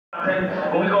When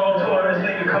we go on tour, this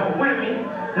nigga come with me,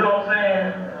 you know what I'm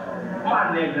saying? My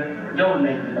nigga, your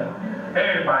nigga,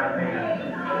 everybody nigga.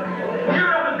 You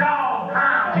know the Dogg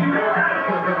Pound, you know that?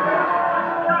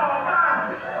 Dogg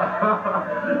Pound.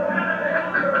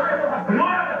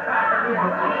 What?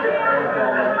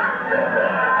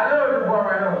 I love this boy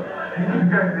right here. He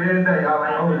gangsta every day. I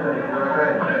like OJ, you know what I'm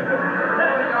saying?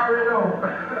 You already know.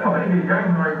 Oh, he get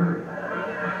gangsta right good.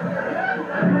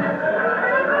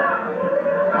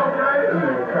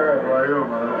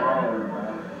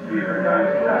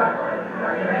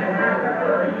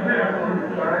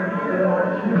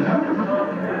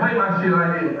 Play my shit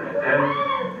like this.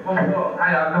 What's up? How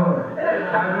y'all doing?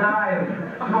 I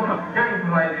am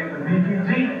gangster like this. The BPG.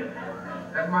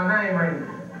 That's my name, ain't it?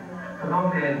 Cause I'm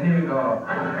that nigga.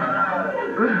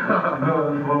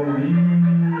 Love for me.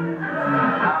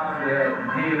 I'm that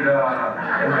nigga.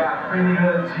 And got plenty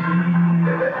of cheese.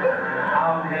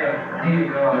 I'm that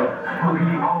nigga. Who be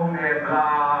on that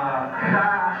block.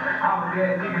 I'm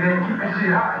that nigga that keep the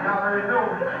shit hot. Y'all already know.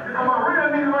 I'm a real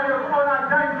nigga right here. Come on out,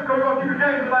 gangster. Cause y'all keep the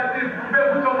gangster like this. You better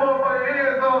put your motherfucking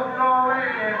hands up, you know what I'm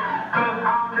saying? Cause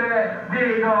I'm that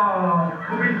nigga.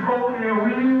 Who be smoking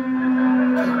weed.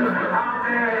 I'm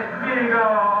that nigga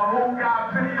who got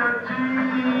plenty of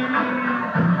cheese.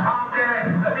 I'm that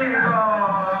nigga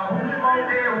who smoke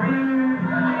that weed.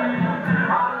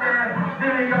 I'm that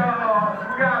nigga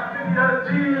who got plenty of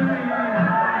cheese.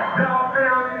 Dogg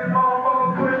Pound in this motherfucker,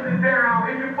 put it down.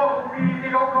 If you fuck with me, you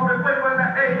gon' come and play for the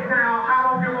A-Town. I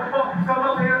don't give a fuck, cause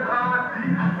I'm here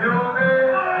you know what I'm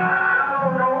saying? I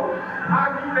don't know.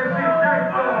 I keep that shit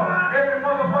gangsta. Every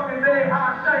motherfucking day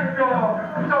I shake y'all.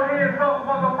 Put your hands up,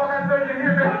 motherfucker. I know you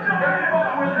hear me. Every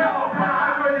fuck with y'all.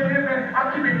 I know you hear me. I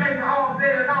keep it gangsta all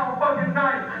day and all fucking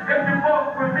night. If you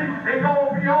fuck with me, it gon'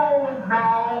 be on. No,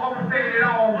 I'ma say it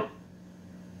on.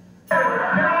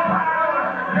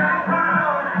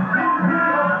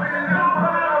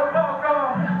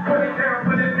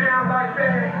 Put it down like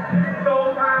that.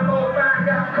 Those times,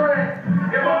 got cracked.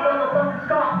 If my motherfucking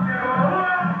stop, nigga.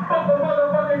 Fuck the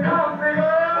motherfucking cops,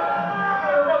 nigga.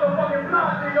 The motherfucking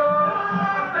block, nigga.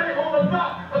 Stay on the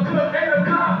block until 8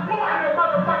 o'clock. In the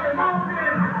motherfucking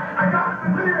mountain. I got to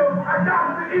live. I got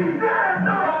to eat.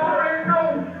 Y'all already know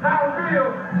how I feel.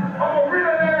 I'm a real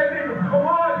ass nigga. I'm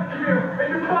hard to kill. And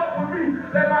you fuck with me.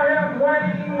 Let my hair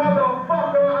swing,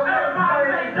 motherfucker.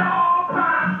 Everybody Dogg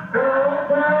Pound. Dogg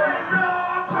Pound.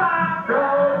 Dogg Pound.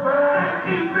 Dogg Pound.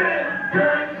 Keep it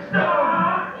gangsta.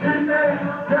 Keep it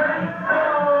gangsta.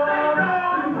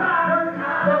 Dogg Pound.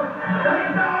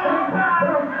 Dogg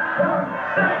Pound.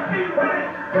 Say keep it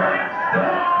gangsta.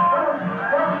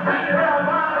 Bring it out,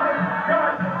 man.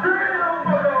 God damn,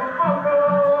 motherfucker.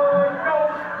 No,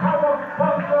 I'm a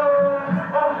fucker.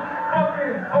 I'm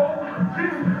fucking OG.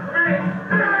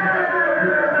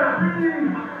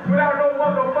 Without no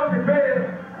motherfucking bed.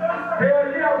 Hell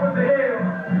yeah, I went to hell.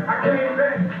 I came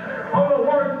back. I'm the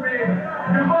worst man.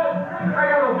 You vote, I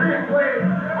got a big plan.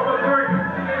 I'm a turn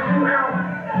you out.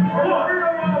 I'm a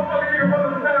real motherfucking nigga from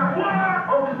the South.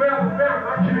 I'm from Alabama.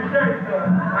 I keep it gangsta.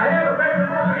 I had a baby